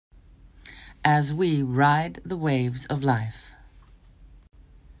as we ride the waves of life,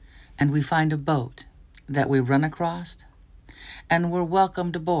 and we find a boat that we run across, and we're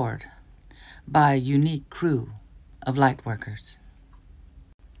welcomed aboard by a unique crew of lightworkers,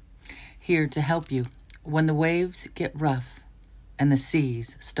 here to help you when the waves get rough and the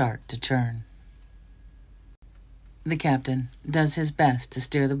seas start to churn. The captain does his best to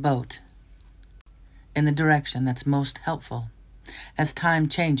steer the boat in the direction that's most helpful as time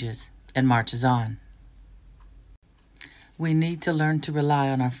changes and marches on. We need to learn to rely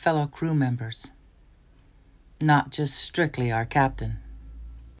on our fellow crew members, not just strictly our captain.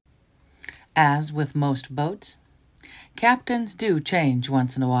 As with most boats, captains do change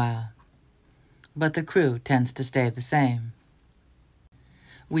once in a while, but the crew tends to stay the same.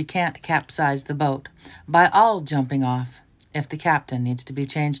 We can't capsize the boat by all jumping off if the captain needs to be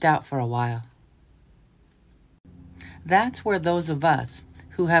changed out for a while. That's where those of us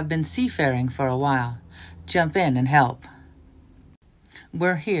who have been seafaring for a while jump in and help.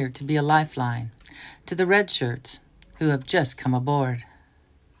 We're here to be a lifeline to the red shirts who have just come aboard.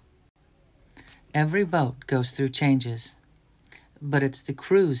 Every boat goes through changes, but it's the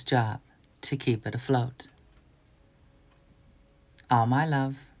crew's job to keep it afloat. All my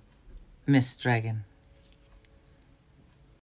love, Miss Dragon.